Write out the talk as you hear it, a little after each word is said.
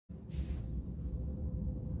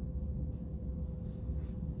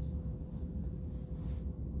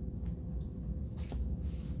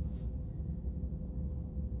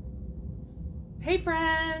Hey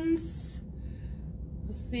friends!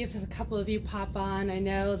 We'll see if a couple of you pop on. I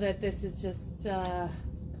know that this is just a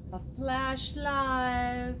flash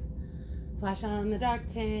live. Flash on the dark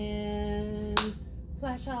tan.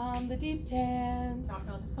 Flash on the deep tan. Don't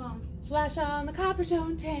know the song. Flash on the copper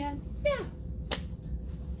tone tan. Yeah.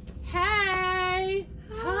 Hey!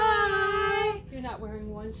 Hi! You're not wearing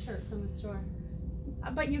one shirt from the store.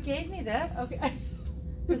 But you gave me this. Okay.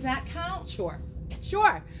 Does that count? Sure.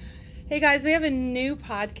 Hey guys, we have a new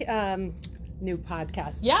podcast.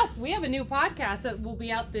 Yes, we have a new podcast that will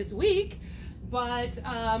be out this week, but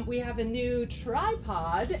we have a new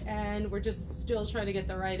tripod and we're just still trying to get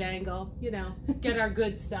the right angle, you know, get our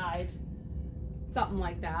good side. Something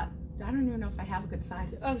like that. I don't even know if I have a good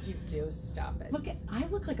side. Oh, you do. Stop it. I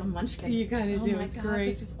look like a munchkin. You kind of do. Oh my It's God, great.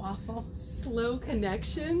 this is awful. Slow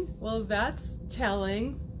connection. Well, that's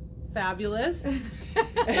telling. Fabulous. What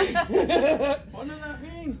does that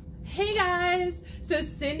mean? Hey guys, so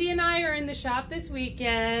Cindy and I are in the shop this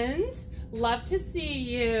weekend. Love to see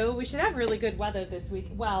you. We should have really good weather this week.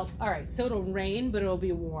 Well, all right, so it'll rain, but it'll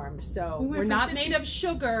be warm. So we're not made of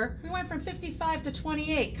sugar. We went from 55 to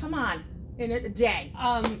 28. Come on, in a day.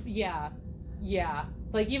 Yeah.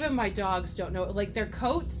 Like even my dogs don't know. Like their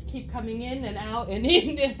coats keep coming in and out and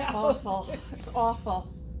in and out. Awful. It's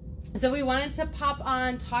awful. So we wanted to pop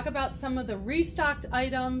on, talk about some of the restocked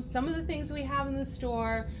items, some of the things we have in the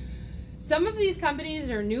store. Some of these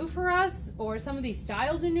companies are new for us, or some of these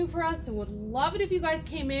styles are new for us, and would love it if you guys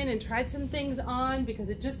came in and tried some things on because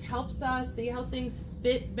it just helps us see how things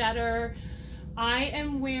fit better. I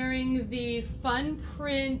am wearing the Fun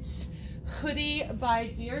Print hoodie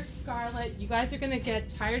by Dear Scarlett. You guys are going to get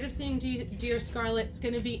tired of seeing Dear Scarlett. It's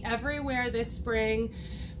going to be everywhere this spring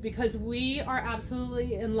because we are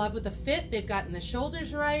absolutely in love with the fit. They've gotten the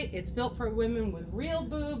shoulders right. It's built for women with real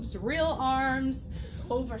boobs, real arms. It's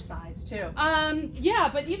oversized too. Yeah,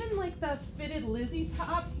 but even like the fitted Lizzie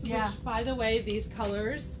tops, Yeah. which by the way, these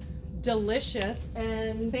colors, delicious.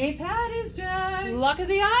 And St. Patty's Day. luck of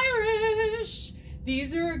the Irish.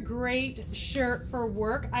 These are a great shirt for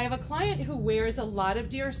work. I have a client who wears a lot of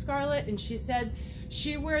Dear Scarlett, and she said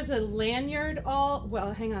she wears a lanyard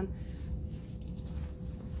well, hang on.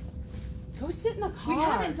 Go sit in the car. We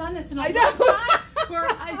haven't done this in a I long know. time. Where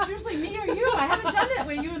it's usually me or you. I haven't done that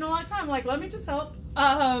with you in a long time. Like, let me just help.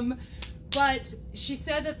 But she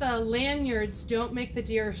said that the lanyards don't make the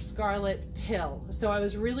Dear Scarlett pill. So I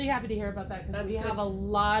was really happy to hear about that because we have a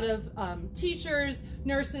lot of teachers,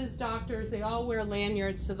 nurses, doctors, they all wear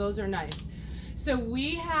lanyards, so those are nice. So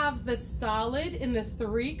we have the solid in the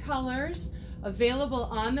 3 colors available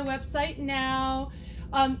on the website now.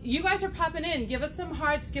 You guys are popping in. Give us some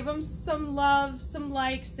hearts, give them some love, some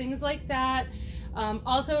likes, things like that.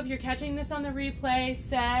 Also, if you're catching this on the replay,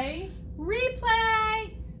 say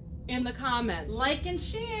Replay. in the comments. Like and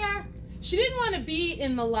share. She didn't want to be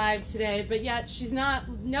in the live today, but yet she's not.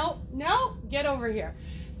 No, get over here.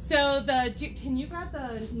 So can you grab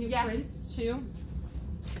the new prints too?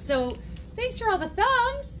 So thanks for all the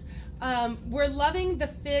thumbs. We're loving the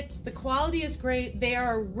fit. The quality is great. They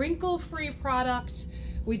are a wrinkle-free product.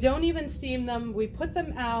 We don't even steam them. We put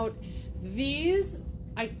them out. These,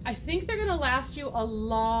 I think they're gonna last you a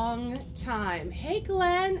long time. Hey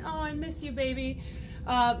Glenn, oh I miss you baby.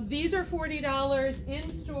 These are $40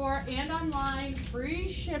 in store and online,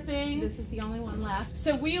 free shipping. This is the only one left.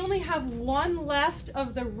 So we only have one left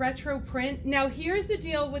of the retro print. Now here's the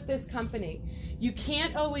deal with this company. You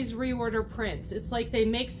can't always reorder prints. It's like they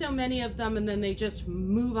make so many of them and then they just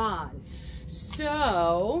move on.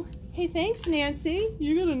 So, hey, thanks Nancy.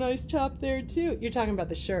 You got a nice top there too. You're talking about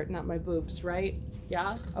the shirt, not my boobs, right?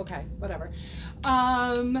 Yeah? Okay, whatever.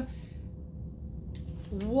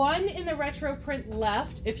 One in the retro print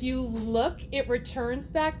left. If you look, it returns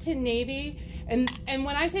back to navy. And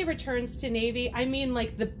when I say returns to navy, I mean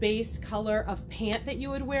like the base color of pant that you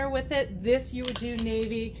would wear with it. This you would do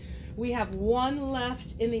navy. We have one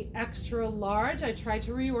left in the extra large. I tried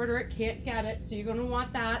to reorder it, can't get it, so you're gonna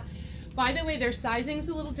want that. By the way, their sizing's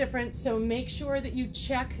a little different, so make sure that you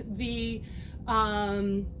check the,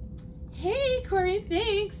 hey Corey,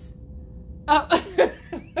 thanks. Oh,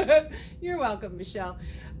 you're welcome, Michelle.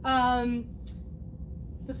 The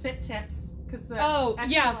fit tips.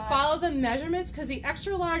 Follow the measurements because the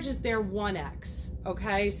extra large is their 1X.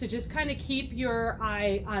 Okay, so just kind of keep your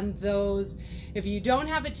eye on those. If you don't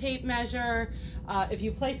have a tape measure, if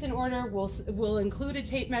you place an order, we'll include a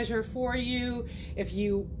tape measure for you. If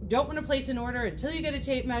you don't want to place an order until you get a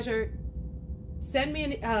tape measure, send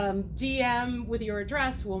me a DM with your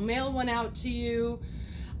address. We'll mail one out to you.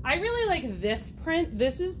 I really like this print.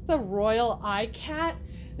 This is the Royal Eye Cat.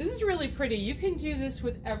 This is really pretty. You can do this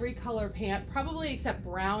with every color pant, probably except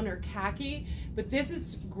brown or khaki, but this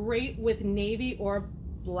is great with navy or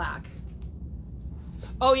black.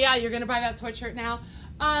 Oh yeah, you're gonna buy that sweatshirt now?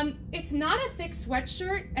 It's not a thick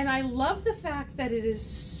sweatshirt, and I love the fact that it is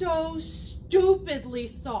so stupidly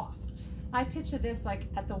soft. I picture this like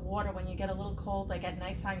at the water when you get a little cold, like at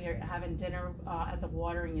nighttime you're having dinner at the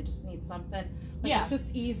water and you just need something. Like, yeah. It's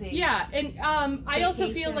just easy. Yeah, and I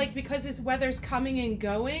also feel like because this weather's coming and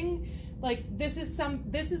going, like this is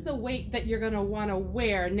the weight that you're gonna wanna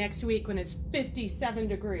wear next week when it's 57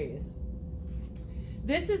 degrees.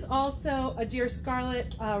 This is also a Dear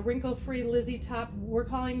Scarlett wrinkle-free Lizzie top. We're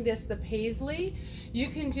calling this the Paisley. You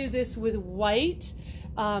can do this with white,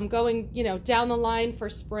 going down the line for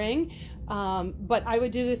spring. But I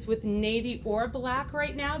would do this with navy or black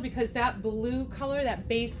right now because that blue color, that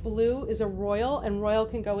base blue, is a royal, and royal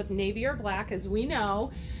can go with navy or black, as we know.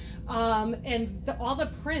 And all the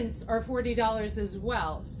prints are $40 as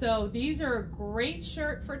well. So these are a great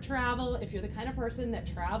shirt for travel. If you're the kind of person that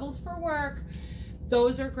travels for work,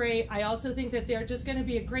 those are great. I also think that they're just going to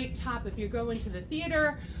be a great top if you're going to the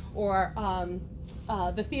theater or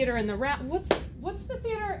the theater in the what's the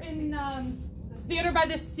theater in Theater by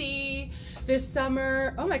the Sea this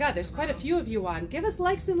summer. Oh my God, there's quite a few of you on. Give us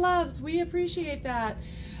likes and loves. We appreciate that.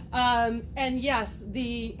 And yes,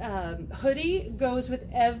 the hoodie goes with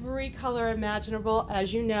every color imaginable.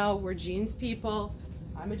 As you know, we're jeans people.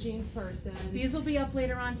 I'm a jeans person. These will be up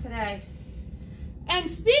later on today. And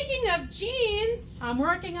speaking of jeans, I'm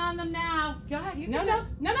working on them now. Go ahead. You can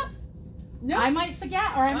No. I might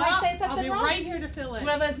forget, or I might say something wrong. I'll be right here to fill in.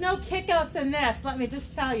 Well, there's no kickouts in this. Let me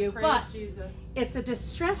just tell you. Praise but Jesus. It's a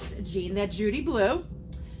distressed jean. They're Judy Blue.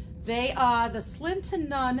 They are the Slim to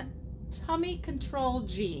None Tummy Control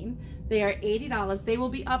Jean. They are $80. They will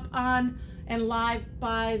be up on and live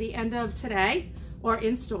by the end of today, or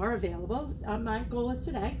in store available. My goal is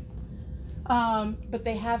today. But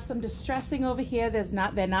they have some distressing over here. They're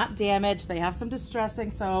not damaged. They have some distressing,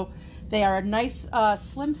 so they are a nice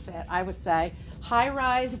slim fit, I would say. High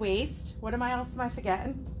rise waist. What else am I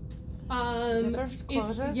forgetting?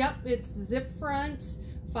 It's zip front,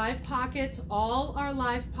 5 pockets. All are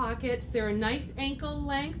live pockets. They're a nice ankle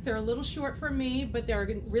length. They're a little short for me, but they're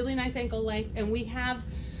a really nice ankle length. And we have.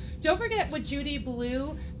 Don't forget with Judy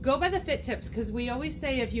Blue, go by the fit tips, because we always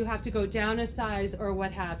say if you have to go down a size or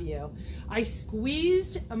what have you. I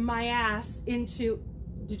squeezed my ass into,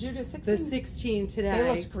 did you do 16? The 16 today.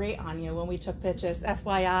 They looked great on you when we took pictures,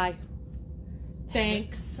 FYI.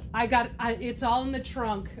 Thanks. It's all in the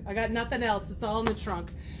trunk. I got nothing else. It's all in the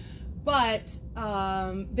trunk. But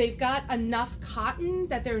they've got enough cotton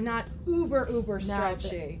that they're not uber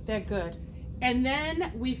stretchy. No, they're good. And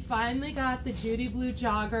then we finally got the Judy Blue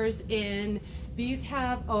joggers in. These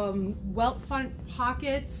have welt front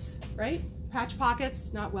pockets, right? Patch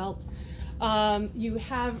pockets, not welt. You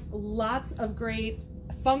have lots of great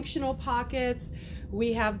functional pockets.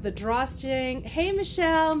 We have the drawstring. Hey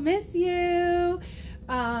Michelle, miss you.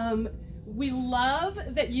 We love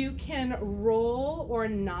that you can roll or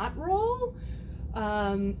not roll.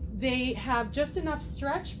 They have just enough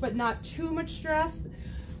stretch, but not too much stress.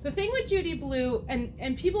 The thing with Judy Blue,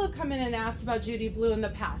 and people have come in and asked about Judy Blue in the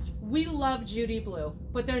past. We love Judy Blue,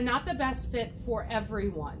 but they're not the best fit for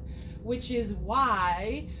everyone, which is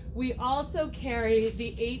why we also carry the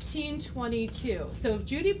 1822. So if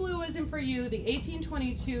Judy Blue isn't for you, the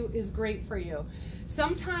 1822 is great for you.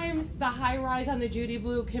 Sometimes the high rise on the Judy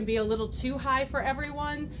Blue can be a little too high for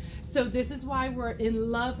everyone. So this is why we're in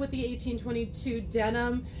love with the 1822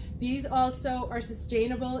 denim. These also are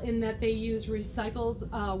sustainable in that they use recycled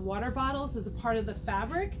water bottles as a part of the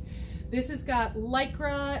fabric. This has got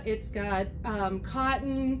Lycra, it's got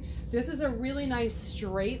cotton. This is a really nice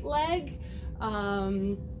straight leg.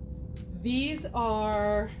 These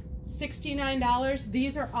are $69.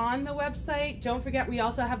 These are on the website. Don't forget, we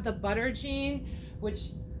also have the butter jean, which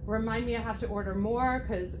remind me I have to order more,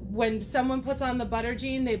 because when someone puts on the butter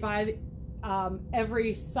jean, they buy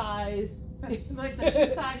every size. Like the 2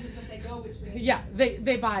 sizes that they go between. Yeah,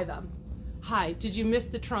 they buy them. Hi, did you miss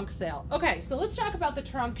the trunk sale? Okay, so let's talk about the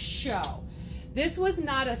trunk show. This was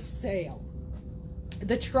not a sale.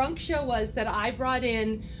 The trunk show was that I brought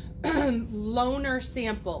in loaner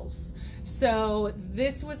samples. So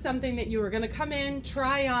this was something that you were going to come in,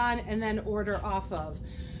 try on, and then order off of.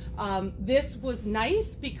 This was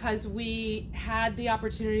nice because we had the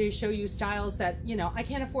opportunity to show you styles that, I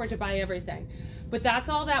can't afford to buy everything. But that's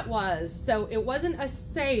all that was. So it wasn't a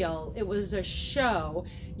sale, it was a show.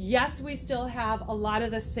 Yes, we still have a lot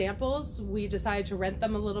of the samples. We decided to rent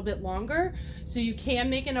them a little bit longer. So you can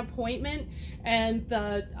make an appointment, and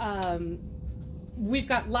we've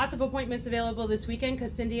got lots of appointments available this weekend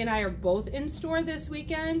because Cindy and I are both in store this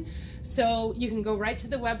weekend. So you can go right to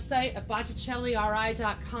the website at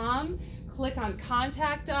botticelliRI.com, click on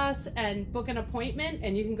contact us and book an appointment,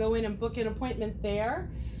 and you can go in and book an appointment there.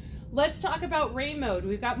 Let's talk about Ray Mode.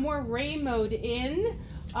 We've got more Ray Mode in.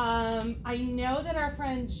 I know that our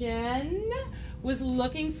friend Jen was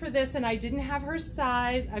looking for this and I didn't have her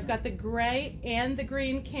size. I've got the gray and the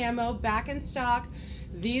green camo back in stock.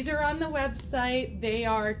 These are on the website. They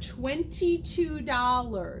are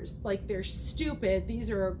 $22. Like, they're stupid. These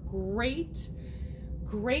are a great,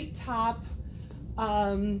 great top.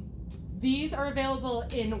 These are available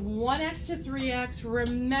in 1X to 3X.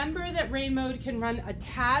 Remember that Ray Mode can run a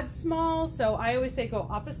tad small, so I always say go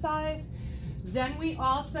up a size. Then we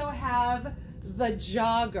also have the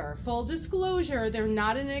jogger. Full disclosure, they're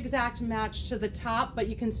not an exact match to the top, but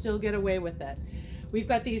you can still get away with it. We've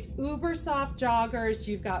got these uber soft joggers.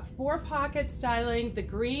 You've got 4-pocket styling, the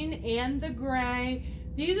green and the gray.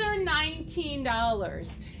 These are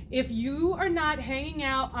 $19. If you are not hanging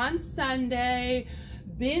out on Sunday,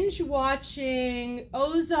 binge watching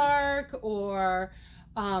Ozark, or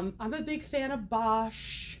I'm a big fan of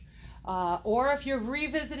Bosch, or if you're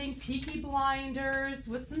revisiting Peaky Blinders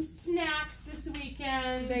with some snacks this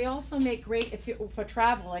weekend. They also make great for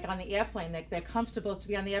travel, like on the airplane. They're comfortable to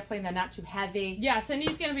be on the airplane. They're not too heavy. Yeah,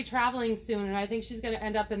 Cindy's going to be traveling soon, and I think she's going to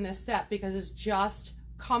end up in this set because it's just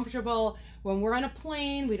comfortable. When we're on a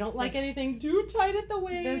plane, we don't like anything too tight at the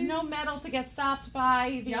waist. There's no metal to get stopped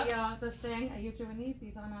by the thing. Are you doing these?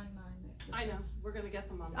 These aren't on mine. I know. We're going to get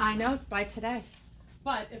them on. I know, by today.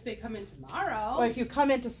 But if they come in tomorrow, or if you come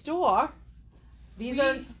into store, these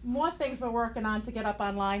are more things we're working on to get up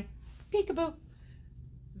online. Peekaboo.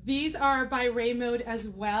 These are by Ray Mode as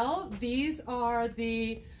well. These are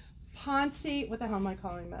the Ponte, what the hell am I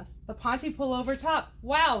calling this? The Ponte pullover top.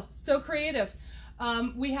 Wow, so creative.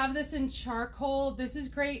 We have this in charcoal. This is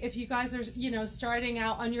great if you guys are, you know, starting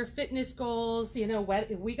out on your fitness goals. You know,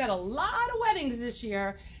 we got a lot of weddings this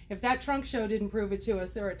year. If that trunk show didn't prove it to us,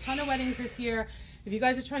 there are a ton of weddings this year. If you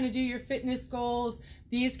guys are trying to do your fitness goals,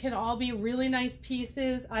 these can all be really nice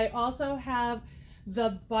pieces. I also have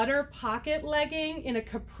the butter pocket legging in a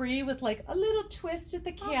capri with like a little twist at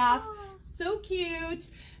the calf. So cute.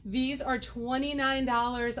 These are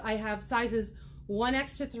 $29. I have sizes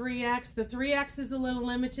 1X to 3X. The 3X is a little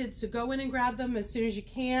limited, so go in and grab them as soon as you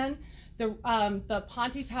can. The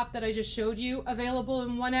Ponte top that I just showed you, available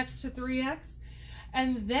in 1X to 3X.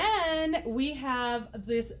 And then we have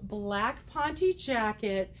this black Ponte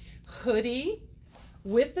jacket hoodie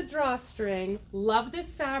with the drawstring. Love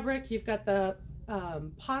this fabric. You've got the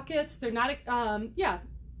pockets. They're not, yeah.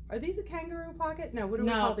 Are these a kangaroo pocket? No, what do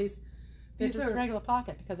we call these? They're just a regular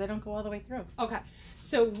pocket because they don't go all the way through. Okay.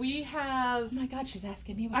 So we have... Oh my God, she's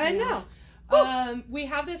asking me what I know. We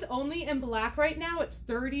have this only in black right now. It's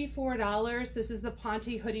 $34. This is the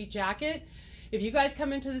Ponte hoodie jacket. If you guys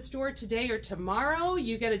come into the store today or tomorrow,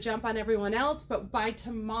 you get a jump on everyone else, but by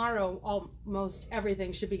tomorrow, almost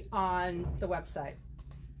everything should be on the website.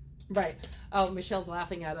 Right. Oh, Michelle's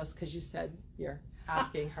laughing at us because you said you're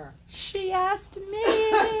asking her. She asked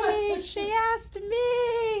me. She asked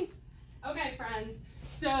me. Okay, friends.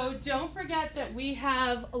 So don't forget that we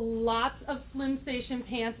have lots of Slim Station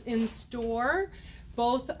pants in store,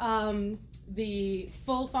 both the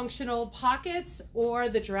full functional pockets or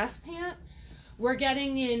the dress pant. We're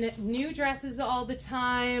getting in new dresses all the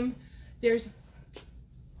time.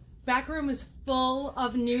 Backroom is full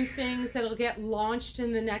of new things that'll get launched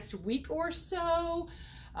in the next week or so.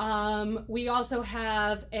 We also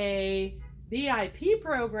have a VIP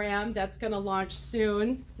program that's going to launch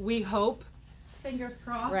soon, we hope. Fingers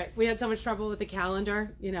crossed. Right. We had so much trouble with the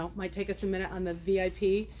calendar. You know, might take us a minute on the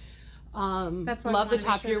VIP. That's why love the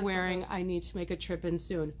top you're wearing. I need to make a trip in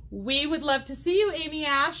soon. We would love to see you, Amy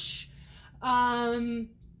Ash.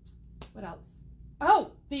 What else? Oh,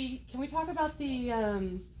 can we talk about the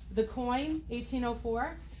coin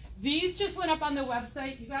 1804? These just went up on the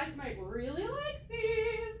website. You guys might really like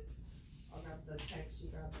these. I'll grab the text. You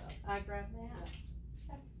grab that. I grabbed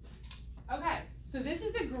that. Okay, so this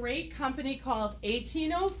is a great company called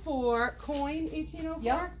 1804, Coin 1804?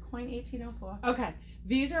 Yep, Coin 1804. Okay,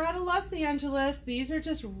 these are out of Los Angeles. These are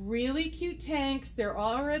just really cute tanks. They're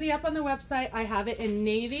already up on the website. I have it in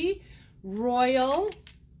navy, royal,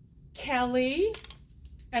 Kelly,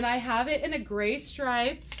 and I have it in a gray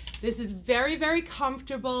stripe. This is very, very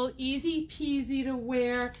comfortable, easy peasy to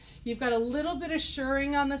wear. You've got a little bit of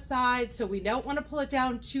shirring on the side, so we don't want to pull it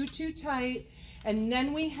down too tight. And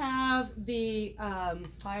then we have the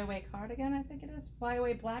Flyaway cardigan, I think it is.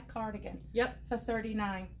 Flyaway black cardigan. Yep. For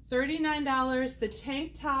 $39. $39. The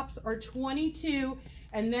tank tops are $22.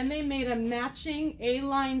 And then they made a matching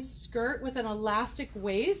A-line skirt with an elastic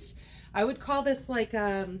waist. I would call this like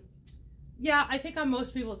yeah, I think on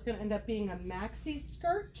most people it's going to end up being a maxi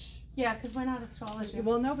skirt. Yeah, because we're not as tall as you.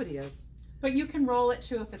 Well, nobody is. But you can roll it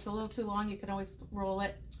too. If it's a little too long, you can always roll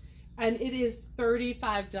it. And it is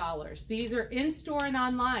 $35. These are in store and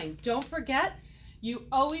online. Don't forget, you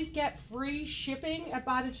always get free shipping at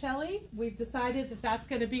Botticelli. We've decided that that's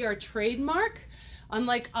going to be our trademark.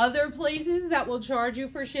 Unlike other places that will charge you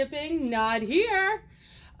for shipping, not here.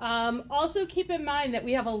 Also keep in mind that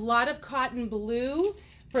we have a lot of cotton blue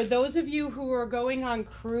for those of you who are going on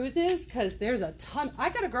cruises, because there's a ton. I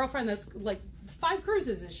got a girlfriend that's like 5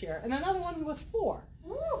 cruises this year and another one with 4.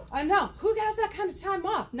 Ooh. I know. Who has that kind of time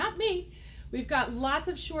off? Not me. We've got lots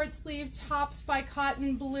of short sleeve tops by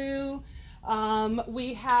Cotton Blue.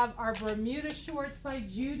 We have our Bermuda shorts by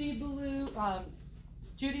Judy Blue.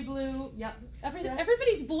 Judy Blue. Yep.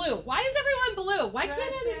 Everybody's blue. Why is everyone blue? Why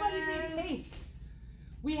can't anybody be pink?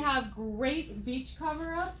 We have great beach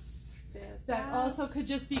cover-ups that also could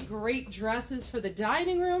just be great dresses for the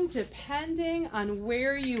dining room, depending on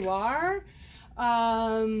where you are.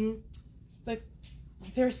 But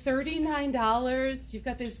they're $39. You've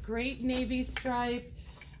got this great navy stripe.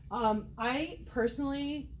 I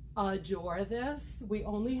personally adore this. We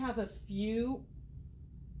only have a few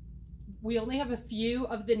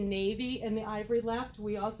of the navy and the ivory left.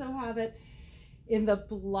 We also have it in the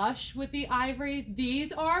blush with the ivory.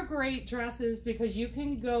 These are great dresses because you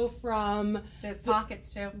can go from there's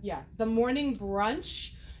pockets too. Yeah, the morning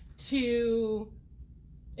brunch to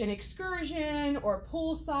an excursion or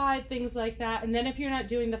poolside, things like that. And then if you're not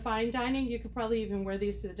doing the fine dining, you could probably even wear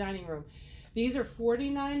these to the dining room. These are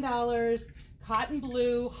 $49. Cotton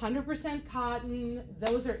blue, 100% cotton.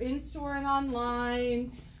 Those are in store and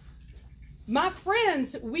online. My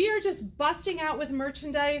friends, we are just busting out with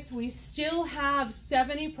merchandise. We still have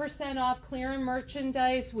 70% off clearance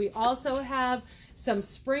merchandise. We also have some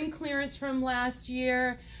spring clearance from last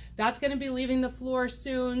year. That's going to be leaving the floor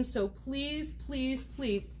soon. So please, please,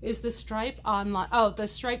 please, is the stripe online? Oh, the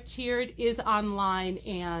stripe tiered is online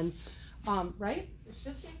and, right? It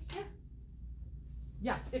should be, yeah.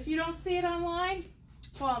 Yes. If you don't see it online,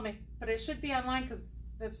 call me. But it should be online because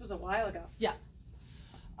this was a while ago. Yeah.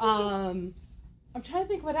 I'm trying to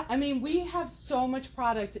think I mean, we have so much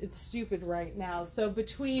product, it's stupid right now. So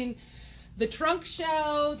between the trunk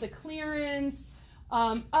show, the clearance,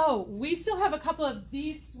 oh, we still have a couple of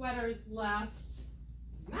these sweaters left.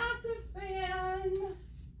 Massive fan.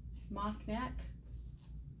 Mock neck.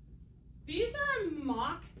 These are a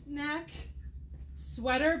mock neck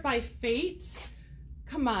sweater by Fate.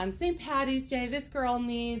 Come on, St. Patty's Day, this girl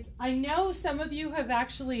needs. I know some of you have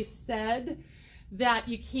actually said that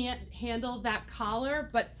you can't handle that collar,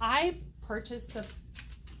 but I purchased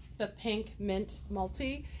the pink mint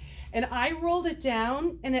multi and I rolled it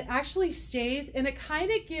down and it actually stays and it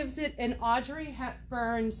kind of gives it an Audrey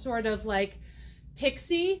Hepburn sort of like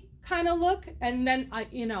pixie kind of look. And then I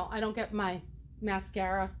don't get my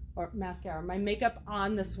my makeup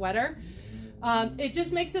on the sweater. It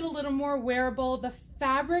just makes it a little more wearable. The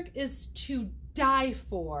fabric is to die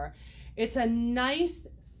for. It's a nice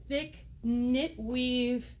thick knit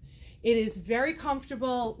weave. It is very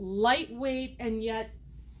comfortable, lightweight, and yet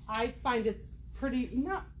I find it's pretty,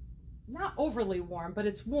 not overly warm, but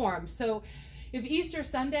it's warm. So if Easter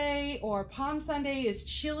Sunday or Palm Sunday is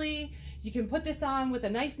chilly, you can put this on with a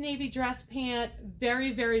nice navy dress pant.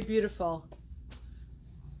 Very, very beautiful.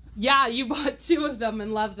 Yeah, you bought 2 of them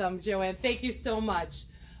and love them, Joanne. Thank you so much.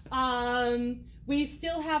 We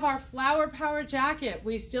still have our flower power jacket.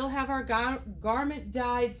 We still have our garment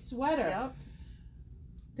dyed sweater. Yep.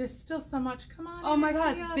 There's still so much. Come on. Oh my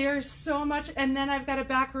God, there's so much. And then I've got a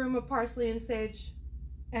back room of parsley and sage.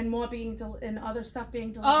 And more being and other stuff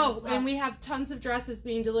being delivered. Oh, as well. And we have tons of dresses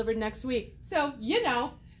being delivered next week. So,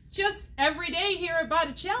 just every day here at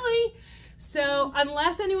Botticelli. So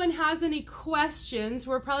unless anyone has any questions,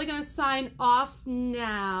 we're probably going to sign off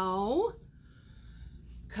now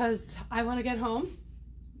because I want to get home.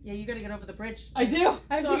 Yeah, you got to get over the bridge. I do.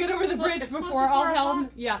 I have to get over the bridge before all hell.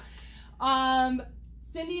 Yeah.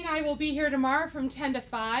 Cindy and I will be here tomorrow from 10 to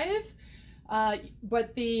 5.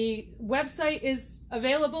 But the website is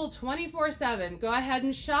available 24/7. Go ahead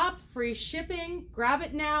and shop. Free shipping. Grab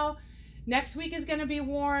it now. Next week is going to be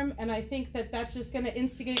warm, and I think that that's just going to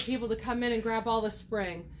instigate people to come in and grab all the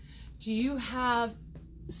spring. Do you have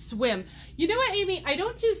swim. You know what, Amy? I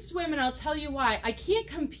don't do swim, and I'll tell you why. I can't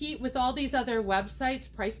compete with all these other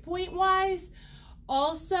websites price point wise.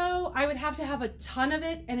 Also, I would have to have a ton of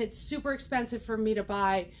it, and it's super expensive for me to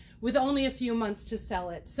buy with only a few months to sell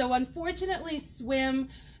it. So unfortunately, swim,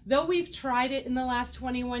 though we've tried it in the last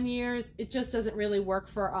 21 years, it just doesn't really work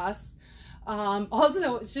for us.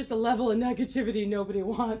 Also, it's just a level of negativity nobody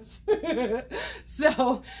wants.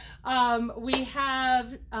 So we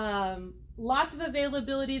have lots of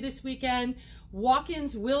availability this weekend.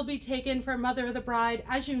 Walk-ins will be taken for Mother of the Bride.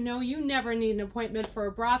 As you know, you never need an appointment for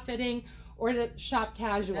a bra fitting or to shop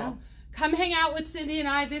casual. No. Come hang out with Cindy and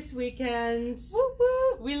I this weekend. Woo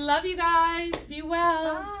woo. We love you guys. Be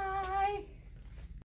well. Bye.